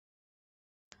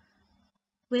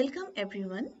Welcome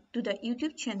everyone to the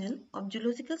YouTube channel of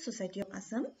Zoological Society of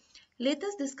Assam. Let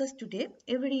us discuss today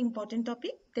a very important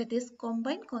topic, that is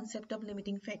combined concept of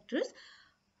limiting factors,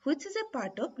 which is a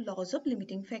part of laws of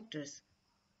limiting factors.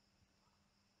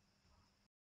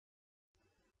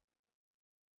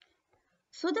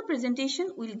 So the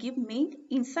presentation will give main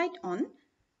insight on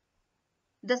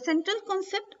the central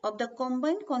concept of the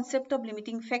combined concept of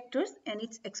limiting factors and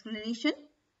its explanation,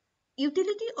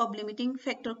 utility of limiting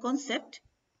factor concept,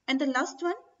 and the last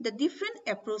one, the different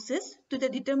approaches to the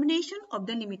determination of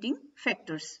the limiting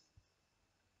factors.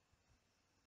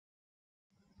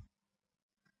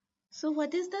 So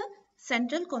what is the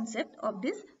central concept of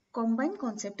this combined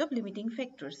concept of limiting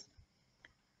factors?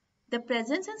 The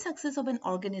presence and success of an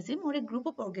organism or a group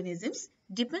of organisms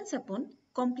depends upon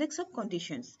complex of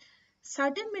conditions.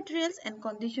 Certain materials and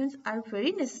conditions are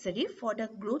very necessary for the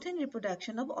growth and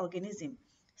reproduction of organism.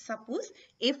 Suppose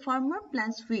a farmer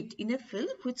plants wheat in a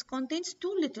field which contains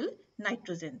too little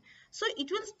nitrogen. So it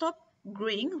will stop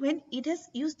growing when it has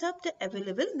used up the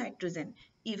available nitrogen,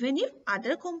 even if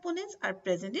other components are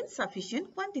present in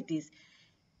sufficient quantities.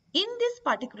 In this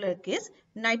particular case,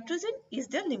 nitrogen is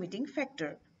the limiting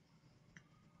factor.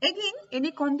 Again, any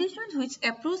condition which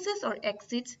approaches or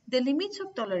exceeds the limits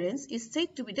of tolerance is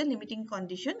said to be the limiting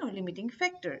condition or limiting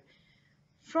factor.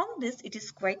 From this, it is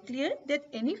quite clear that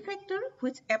any factor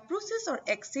which approaches or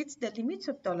exceeds the limits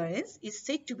of tolerance is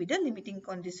said to be the limiting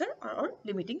condition or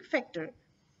limiting factor.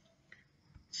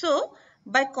 So,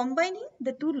 by combining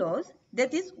the two laws,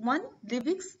 that is one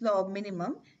Leibniz's law of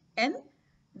minimum and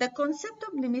the concept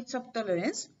of limits of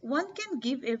tolerance, one can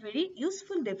give a very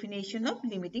useful definition of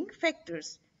limiting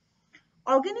factors.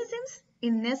 Organisms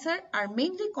in nature are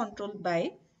mainly controlled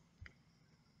by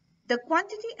the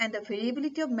quantity and the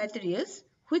variability of materials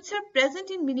which are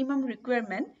present in minimum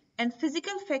requirement and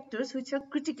physical factors which are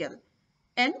critical,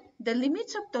 and the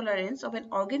limits of tolerance of an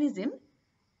organism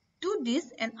to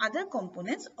these and other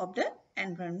components of the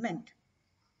environment.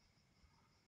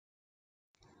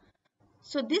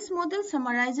 So this model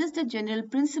summarizes the general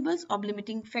principles of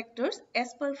limiting factors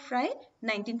as per Fry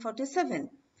 1947.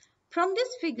 From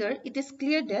this figure, it is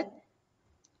clear that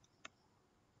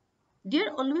there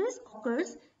always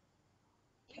occurs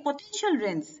a potential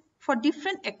range for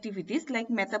different activities like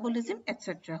metabolism,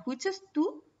 etc., which has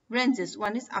two ranges.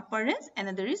 One is upper range,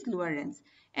 another is lower range.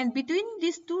 And between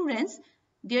these two ranges,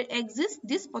 there exists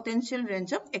this potential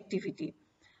range of activity.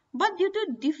 But due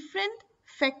to different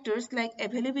factors like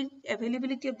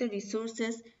availability of the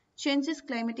resources, changes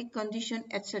climatic condition,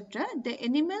 etc., the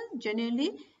animal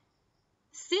generally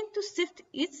seem to shift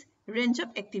its range of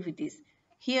activities.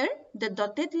 Here, the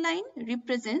dotted line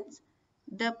represents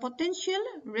the potential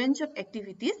range of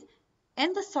activities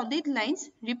and the solid lines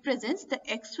represents the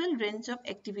actual range of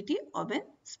activity of a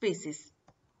species.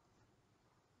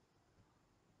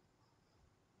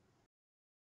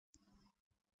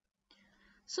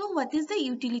 So, what is the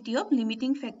utility of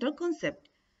limiting factor concept?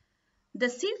 The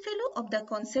seed fellow of the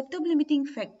concept of limiting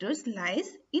factors lies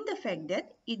in the fact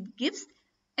that it gives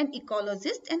an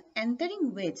ecologist an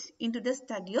entering wedge into the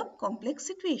study of complex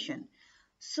situation.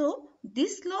 So,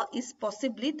 this law is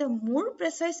possibly the more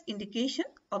precise indication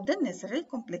of the natural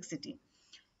complexity.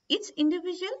 Each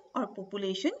individual or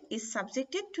population is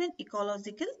subjected to an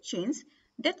ecological change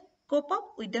that cope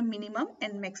up with the minimum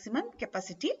and maximum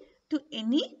capacity to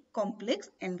any complex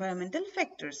environmental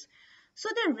factors. So,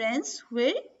 the range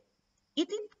where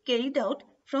it is carried out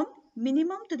from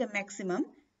minimum to the maximum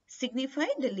signify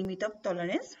the limit of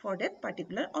tolerance for that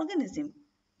particular organism.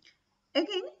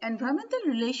 Again, environmental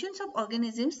relations of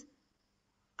organisms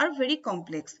are very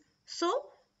complex. So,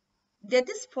 that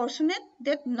is fortunate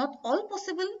that not all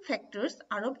possible factors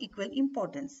are of equal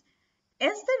importance.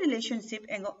 As the relationship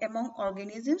among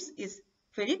organisms is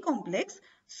very complex,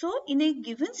 so in a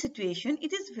given situation,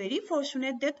 it is very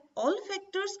fortunate that all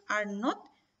factors are not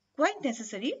quite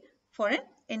necessary for an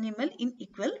animal in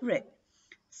equal rate.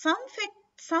 Some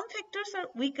factors are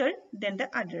weaker than the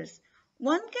others.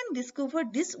 One can discover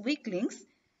these weak links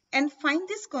and find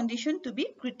this condition to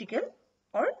be critical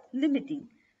or limiting.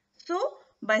 So,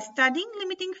 by studying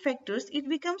limiting factors, it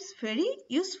becomes very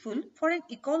useful for an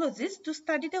ecologist to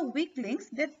study the weak links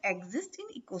that exist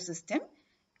in ecosystem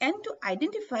and to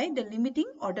identify the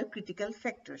limiting or the critical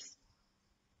factors.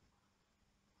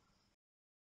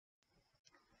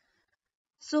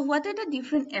 So, what are the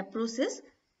different approaches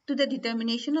to the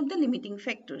determination of the limiting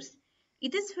factors?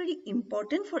 It is very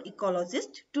important for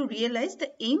ecologists to realize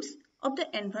the aims of the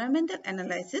environmental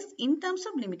analysis in terms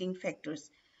of limiting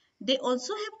factors. They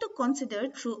also have to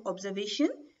consider through observation,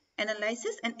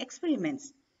 analysis and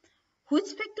experiments which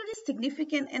factor is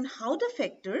significant and how the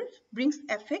factor brings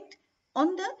effect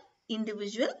on the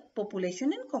individual,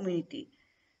 population and community.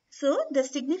 So the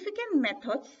significant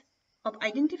methods of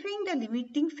identifying the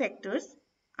limiting factors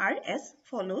are as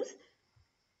follows.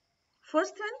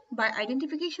 First one, by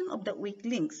identification of the weak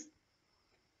links.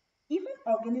 If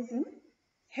an organism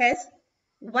has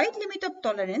wide limit of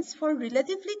tolerance for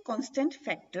relatively constant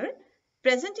factor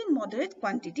present in moderate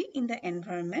quantity in the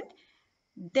environment,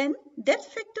 then that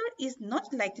factor is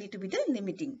not likely to be the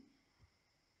limiting.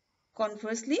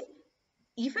 Conversely,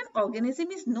 if an organism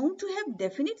is known to have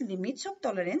definite limits of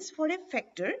tolerance for a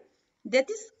factor that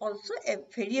is also a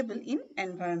variable in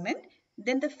environment,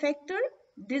 then the factor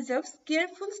deserves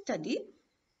careful study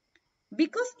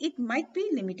because it might be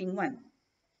limiting one.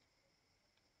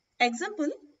 Example,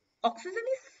 oxygen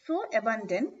is so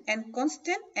abundant and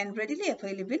constant and readily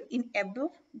available in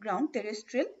above ground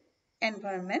terrestrial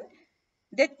environment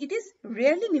that it is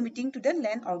rarely limiting to the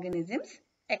land organisms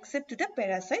except to the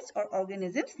parasites or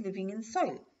organisms living in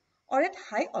soil or at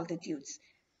high altitudes.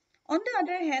 On the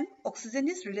other hand, oxygen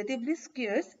is relatively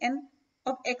scarce and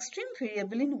of extreme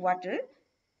variable in water,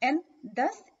 and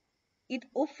thus it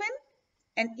often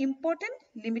an important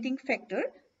limiting factor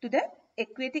to the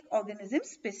aquatic organisms,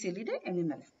 especially the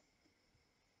animals.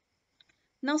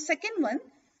 Now second one,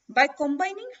 by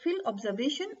combining field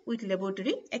observation with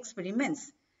laboratory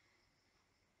experiments.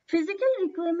 Physical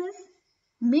requirements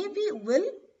may be well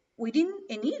within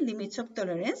any limits of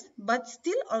tolerance, but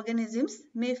still organisms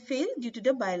may fail due to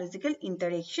the biological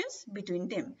interactions between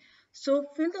them. So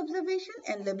field observation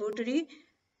and laboratory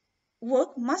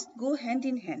work must go hand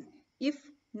in hand. If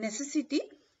necessity,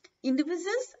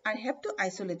 individuals are have to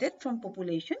isolated from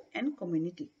population and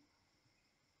community.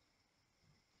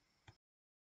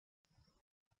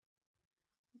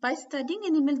 By studying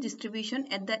animal distribution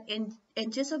at the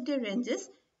edges of their ranges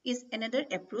is another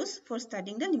approach for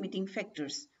studying the limiting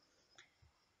factors.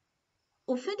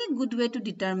 Often a good way to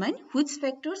determine which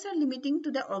factors are limiting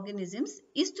to the organisms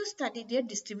is to study their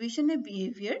distribution and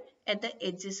behavior at the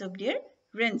edges of their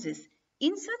ranges.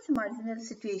 In such marginal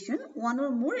situation, one or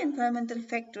more environmental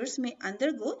factors may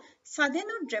undergo sudden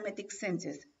or dramatic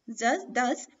changes,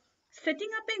 thus setting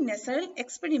up a natural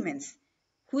experiments,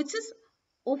 which is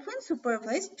often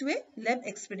supervised to a lab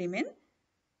experiment.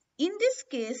 In this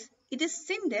case, it is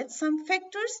seen that some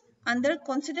factors under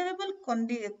considerable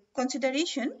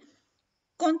consideration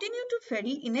continue to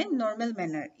vary in a normal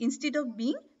manner instead of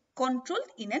being controlled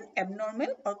in an abnormal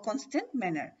or constant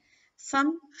manner.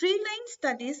 Some tree line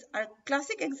studies are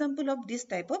classic example of this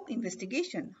type of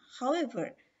investigation.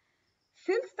 However,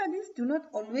 field studies do not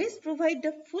always provide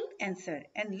the full answer,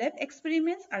 and lab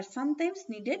experiments are sometimes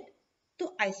needed to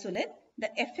isolate the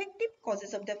effective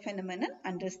causes of the phenomenon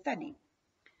under study.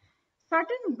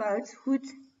 Certain birds which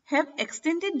have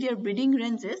extended their breeding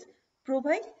ranges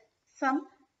provide some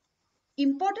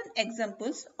important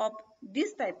examples of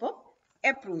this type of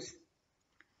approach.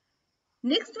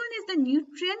 Next one is the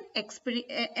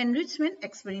nutrient enrichment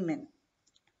experiment.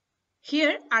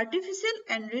 Here, artificial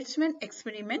enrichment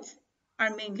experiments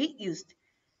are mainly used.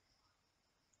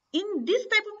 In this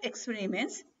type of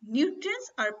experiments,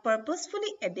 nutrients are purposefully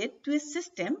added to a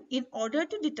system in order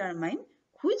to determine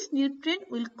which nutrient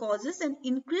will cause an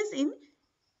increase in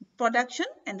production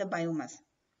and the biomass.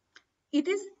 It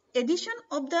is addition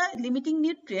of the limiting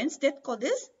nutrients that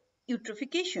causes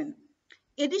eutrophication.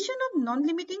 Addition of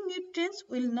non-limiting nutrients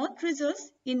will not result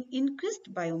in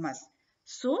increased biomass.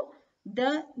 So,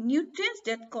 the nutrients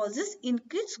that causes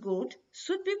increased growth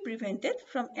should be prevented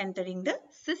from entering the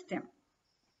system.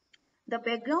 The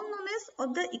background knowledge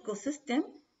of the ecosystem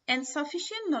and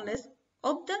sufficient knowledge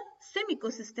of the same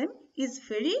ecosystem is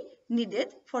very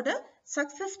needed for the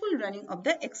successful running of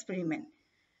the experiment.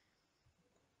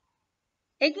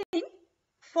 Again,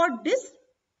 for this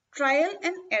trial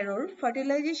and error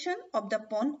fertilization of the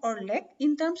pond or lake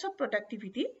in terms of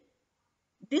productivity,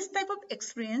 this type of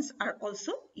experiments are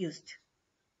also used.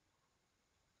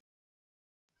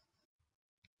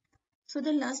 So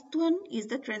the last one is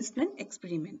the transplant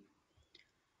experiment.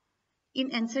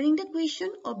 In answering the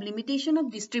question of limitation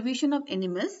of distribution of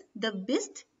animals, the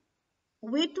best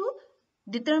way to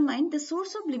determine the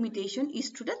source of limitation is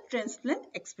through the transplant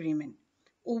experiment.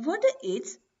 Over the age,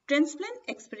 transplant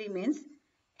experiments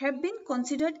have been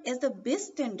considered as the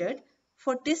best standard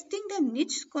for testing the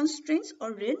niche constraints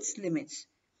or range limits.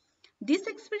 These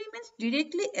experiments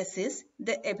directly assess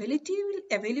the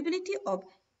availability of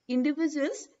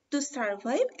individuals to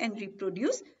survive and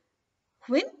reproduce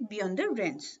when beyond the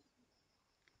range.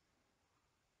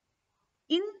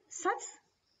 In such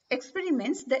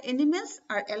experiments, the animals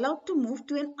are allowed to move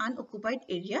to an unoccupied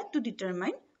area to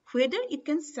determine whether it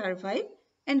can survive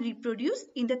and reproduce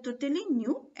in the totally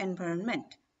new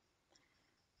environment.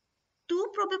 two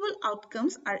probable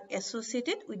outcomes are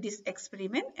associated with this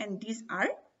experiment, and these are: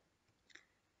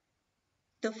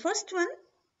 the first one,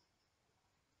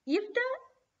 if the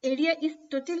area is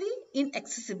totally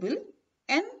inaccessible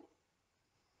and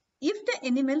if the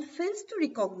animal fails to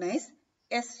recognize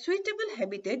a suitable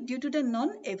habitat due to the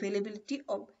non-availability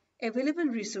of available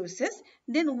resources,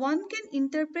 then one can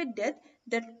interpret that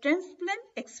the transplant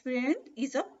experiment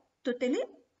is a totally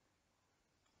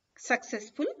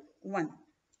successful one.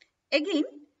 Again,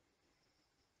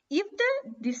 if the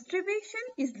distribution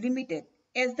is limited,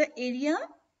 as the area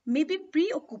may be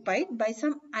preoccupied by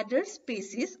some other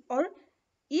species, or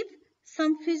if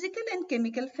some physical and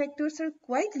chemical factors are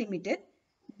quite limited,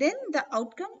 then the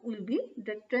outcome will be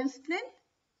the transplant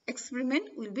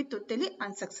experiment will be totally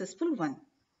unsuccessful one.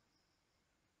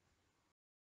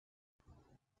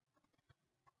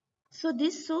 So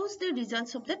this shows the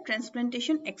results of the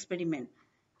transplantation experiment.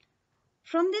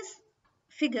 From this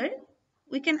figure,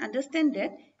 we can understand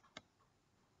that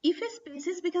if a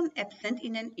species becomes absent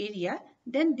in an area,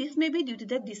 then this may be due to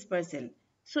the dispersal.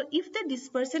 So if the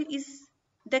dispersal is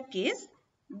the case,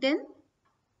 then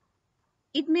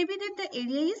it may be that the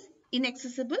area is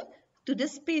inaccessible to the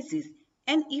species.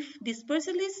 And if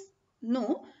dispersal is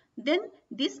no, then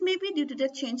this may be due to the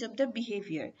change of the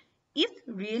behavior. If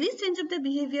really change of the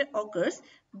behavior occurs,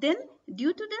 then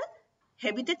due to the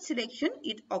habitat selection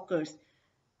it occurs.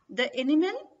 The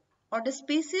animal or the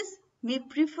species may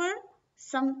prefer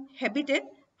some habitat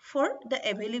for the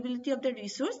availability of the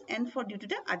resource and for due to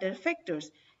the other factors.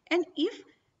 And if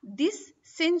this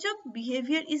change of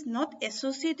behavior is not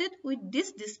associated with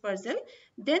this dispersal,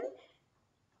 then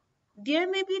there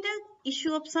may be the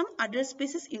issue of some other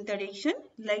species interaction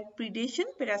like predation,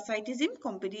 parasitism,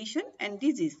 competition, and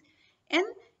disease. And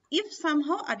if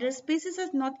somehow other species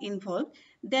are not involved,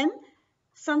 then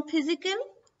some physical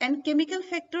and chemical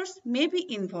factors may be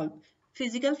involved.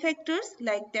 Physical factors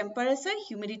like temperature,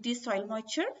 humidity, soil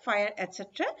moisture, fire,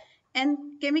 etc.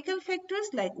 And chemical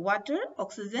factors like water,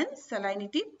 oxygen,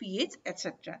 salinity, pH,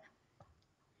 etc.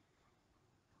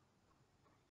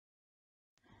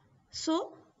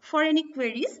 So, for any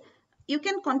queries, you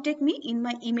can contact me in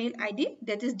my email ID,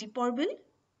 that is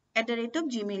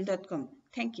deporbil@gmail.com.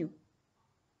 Thank you.